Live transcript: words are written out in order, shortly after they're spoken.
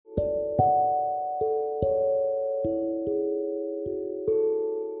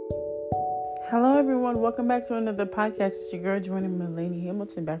Hello, everyone. Welcome back to another podcast. It's your girl, joining Melanie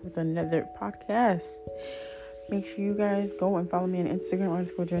Hamilton, back with another podcast. Make sure you guys go and follow me on Instagram,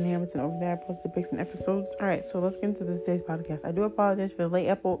 _Journey Hamilton. Over there, I post the pics and episodes. All right, so let's get into this day's podcast. I do apologize for the late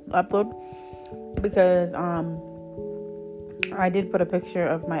upload because I did put a picture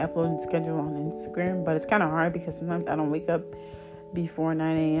of my uploading schedule on Instagram, but it's kind of hard because sometimes I don't wake up before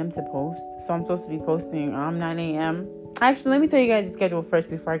 9 a.m. to post. So I'm supposed to be posting 9 a.m. Actually, let me tell you guys the schedule first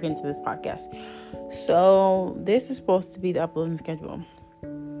before I get into this podcast. So this is supposed to be the uploading schedule.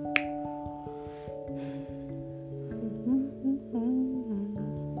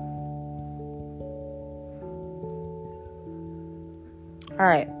 All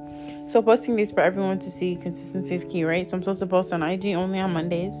right. So posting these for everyone to see. Consistency is key, right? So I'm supposed to post on IG only on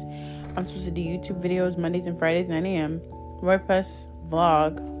Mondays. I'm supposed to do YouTube videos Mondays and Fridays, 9 a.m. WordPress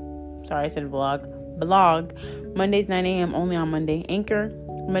blog. Mondays, 9 a.m. only on Monday. Anchor,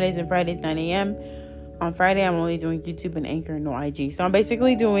 Mondays and Fridays, 9 a.m. On Friday, I'm only doing YouTube and Anchor, no IG. So I'm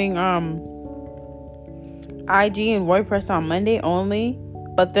basically doing IG and WordPress on Monday only.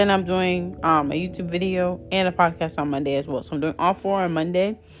 But then I'm doing a YouTube video and a podcast on Monday as well. So I'm doing all four on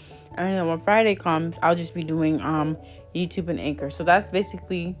Monday. And then when Friday comes, I'll just be doing YouTube and Anchor. So that's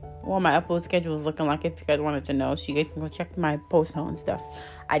basically what my upload schedule is looking like, if you guys wanted to know. So you guys can go check my post and stuff.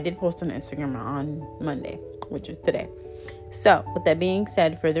 I did post on Instagram on Monday, which is today. So with that being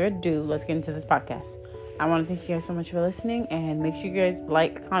said, further ado, let's get into this podcast. I want to thank you guys so much for listening. And make sure you guys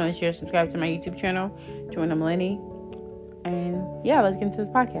like, comment, share, subscribe to my YouTube channel, Joanna Melanie. And yeah, let's get into this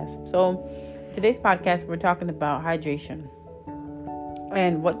podcast. So today's podcast, we're talking about hydration.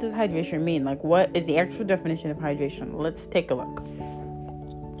 And what does hydration mean? Like, what is the actual definition of hydration? Let's take a look.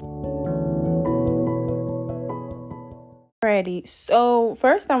 Alrighty, so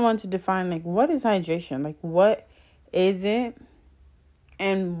first I want to define, like, what is hydration? Like, what is it?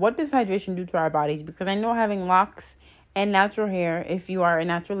 And what does hydration do to our bodies? Because I know having locks and natural hair, if you are a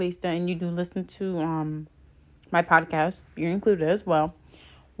naturalista and you do listen to my podcast, you're included as well.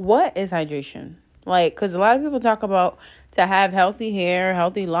 What is hydration? Like, because a lot of people talk about to have healthy hair,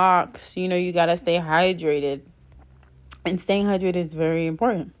 healthy locks, you got to stay hydrated. And staying hydrated is very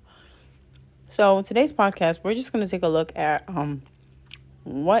important. So today's podcast, we're just going to take a look at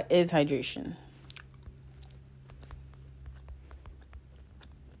what is hydration.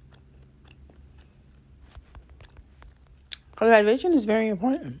 Because hydration is very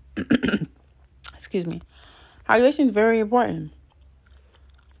important. Excuse me. Hydration is very important.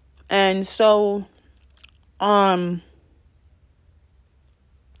 And so, okay.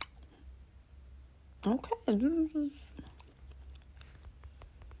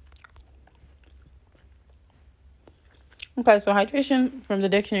 Okay, so hydration from the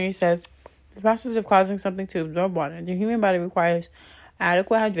dictionary says the process of causing something to absorb water. The human body requires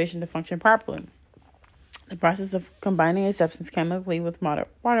adequate hydration to function properly. The process of combining a substance chemically with water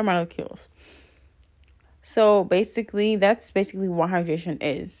molecules. So basically, that's basically what hydration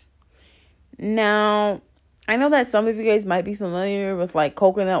is. Now, I know that some of you guys might be familiar with like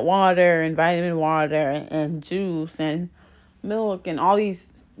coconut water and vitamin water and juice and milk and all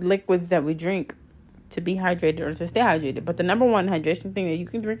these liquids that we drink to be hydrated or to stay hydrated. But the number one hydration thing that you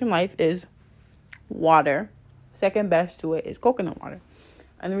can drink in life is water. Second best to it is coconut water.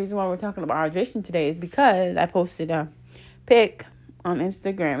 And the reason why we're talking about hydration today is because I posted a pic on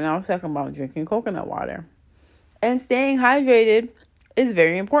Instagram and I was talking about drinking coconut water. And staying hydrated is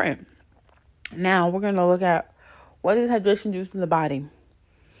very important. Now we're going to look at what does hydration do to the body.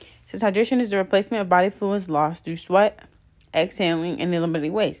 Since hydration is the replacement of body fluids lost through sweat, exhaling, and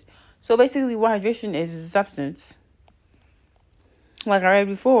eliminating waste. So basically what hydration is a substance, like I read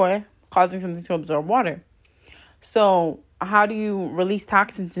before, causing something to absorb water. So how do you release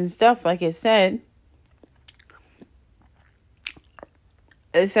toxins and stuff? Like it said,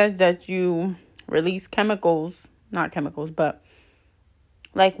 that you release not chemicals, but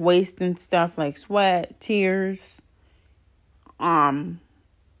like waste and stuff like sweat, tears, fecal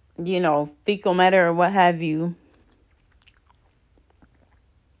matter or what have you.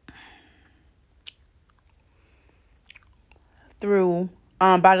 Through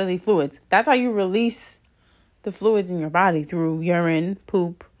bodily fluids. That's how you release the fluids in your body, through urine,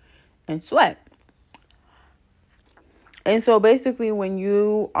 poop, and sweat. And so basically when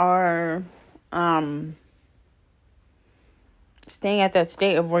you are staying at that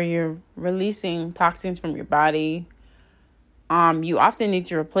state of where you're releasing toxins from your body, you often need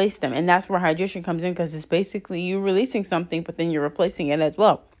to replace them. And that's where hydration comes in, because it's basically you releasing something, but then you're replacing it as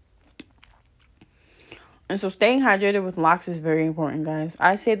well. And so staying hydrated with locks is very important, guys.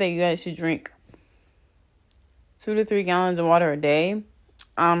 I say that you guys should drink 2 to 3 gallons of water a day.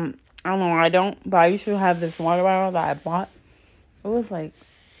 I don't know why I don't, but I used to have this water bottle that I bought. It was like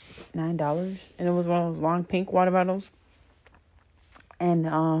 $9, and it was one of those long pink water bottles. And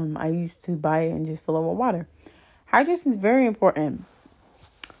I used to buy it and just fill it with water. Hydration is very important.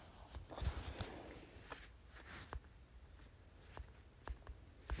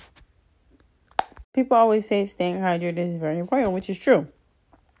 People always say staying hydrated is very important, which is true.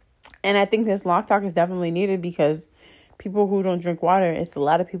 And I think this Lock Talk is definitely needed because people who don't drink water, it's a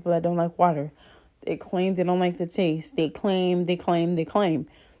lot of people that don't like water. They claim they don't like the taste. They claim.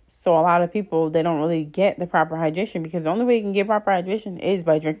 So a lot of people, they don't really get the proper hydration because the only way you can get proper hydration is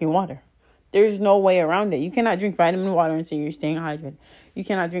by drinking water. There's no way around it. You cannot drink vitamin water and say you're staying hydrated. You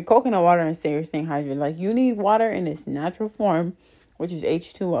cannot drink coconut water and say you're staying hydrated. Like, you need water in its natural form, which is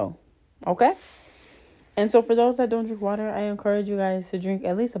H2O. Okay? And so for those that don't drink water, I encourage you guys to drink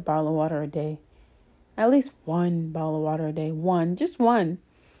at least a bottle of water a day. At least one bottle of water a day. Just one.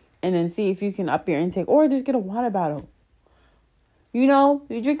 And then see if you can up your intake. Or just get a water bottle. You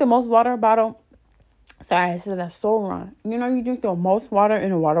drink the most water bottle. Sorry, I said that so wrong. You drink the most water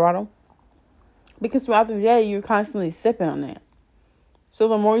in a water bottle. Because throughout the day, you're constantly sipping on it. So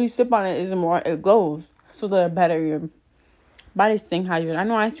the more you sip on it, the more it goes. So the better your body's staying hydrated. I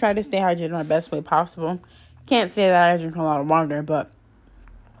know I try to stay hydrated in my best way possible. Can't say that I drink a lot of water, but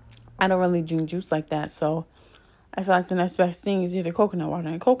I don't really drink juice like that. So I feel like the next best thing is either coconut water.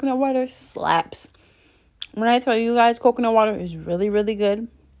 And coconut water slaps. When I tell you guys coconut water is really, really good,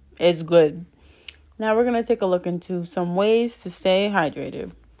 it's good. Now we're going to take a look into some ways to stay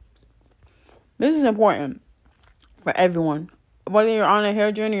hydrated. This is important for everyone, whether you're on a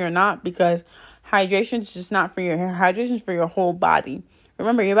hair journey or not, because hydration is just not for your hair. Hydration is for your whole body.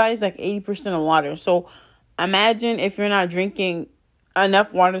 Remember, your body's like 80% of water. So imagine if you're not drinking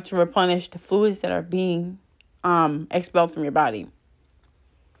enough water to replenish the fluids that are being expelled from your body.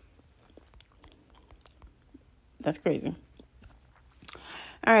 That's crazy.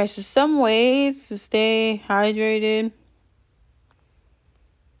 All right, so some ways to stay hydrated.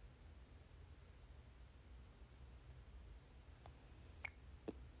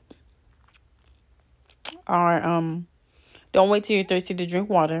 Are don't wait till you're thirsty to drink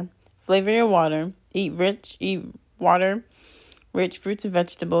water. Flavor your water. Eat water, rich fruits and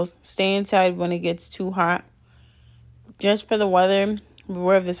vegetables. Stay inside when it gets too hot. Just for the weather,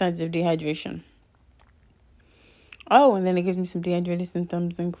 beware of the signs of dehydration. Oh, and then it gives me some dehydrated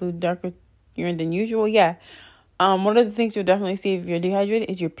symptoms include darker urine than usual. Yeah. One of the things you'll definitely see if you're dehydrated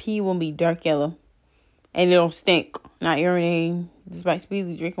is your pee will be dark yellow. And it'll stink. Not urinating. Despite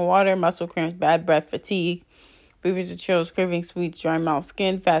speedily drinking water, muscle cramps, bad breath, fatigue, fevers and chills, craving sweets, dry mouth,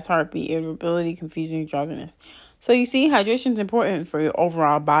 skin, fast heartbeat, irritability, confusion, and drowsiness. So you see, hydration is important for your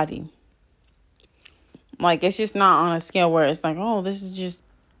overall body. Like, it's just not on a scale where it's like, oh, this is just,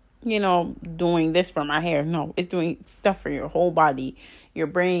 doing this for my hair. No, it's doing stuff for your whole body, your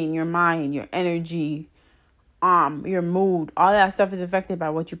brain, your mind, your energy, your mood. All that stuff is affected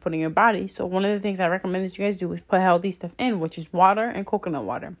by what you put in your body. So one of the things I recommend that you guys do is put healthy stuff in, which is water and coconut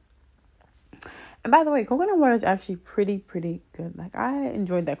water. And by the way, coconut water is actually pretty good. Like, I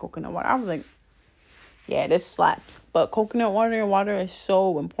enjoyed that coconut water. I was like, yeah, this slaps. But coconut water is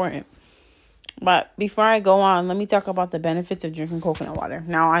so important. But before I go on, let me talk about the benefits of drinking coconut water.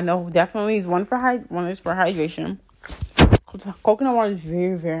 Now, I know definitely is one is for hydration. Coconut water is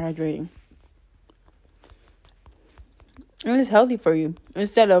very, very hydrating. And it's healthy for you.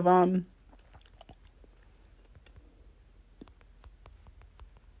 Instead of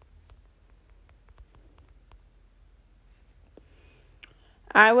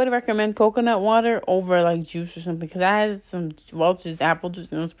I would recommend coconut water over like juice or something, because I had some Welch's apple juice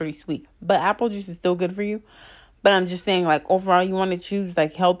and it was pretty sweet. But apple juice is still good for you. But I'm just saying, like, overall, you want to choose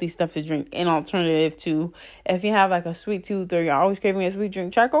like healthy stuff to drink, an alternative to, if you have like a sweet tooth or you're always craving a sweet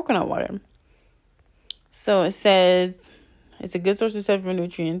drink, try coconut water. So it says it's a good source of several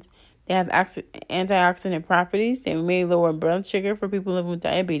nutrients. They have antioxidant properties. They may lower blood sugar for people living with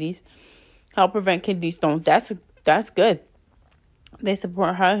diabetes. Help prevent kidney stones. That's good. They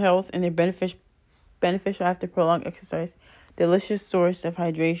support heart health and they're beneficial after prolonged exercise. Delicious source of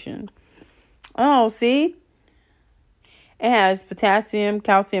hydration. Oh, see? It has potassium,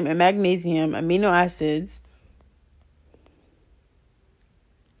 calcium, and magnesium, amino acids.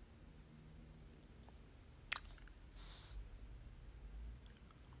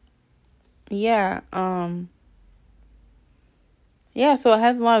 Yeah, so it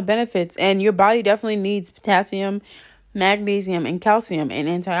has a lot of benefits, and your body definitely needs potassium, magnesium, and calcium, and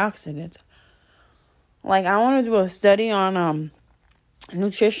antioxidants. Like, I want to do a study on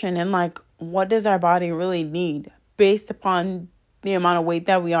nutrition and like what does our body really need based upon the amount of weight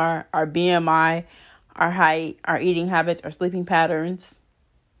that we are, our BMI, our height, our eating habits, our sleeping patterns,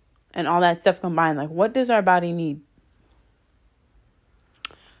 and all that stuff combined. Like, what does our body need?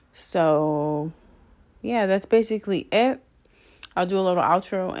 So, yeah, that's basically it. I'll do a little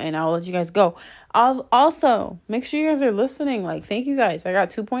outro and I'll let you guys go. I'll also make sure you guys are listening. Like, thank you guys. I got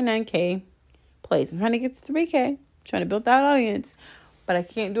 2.9K plays. I'm trying to get to 3K. Trying to build that audience. But I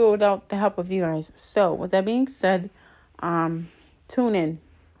can't do it without the help of you guys. So, with that being said, tune in.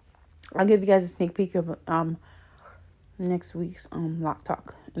 I'll give you guys a sneak peek of next week's Lock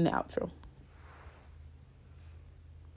Talk in the outro.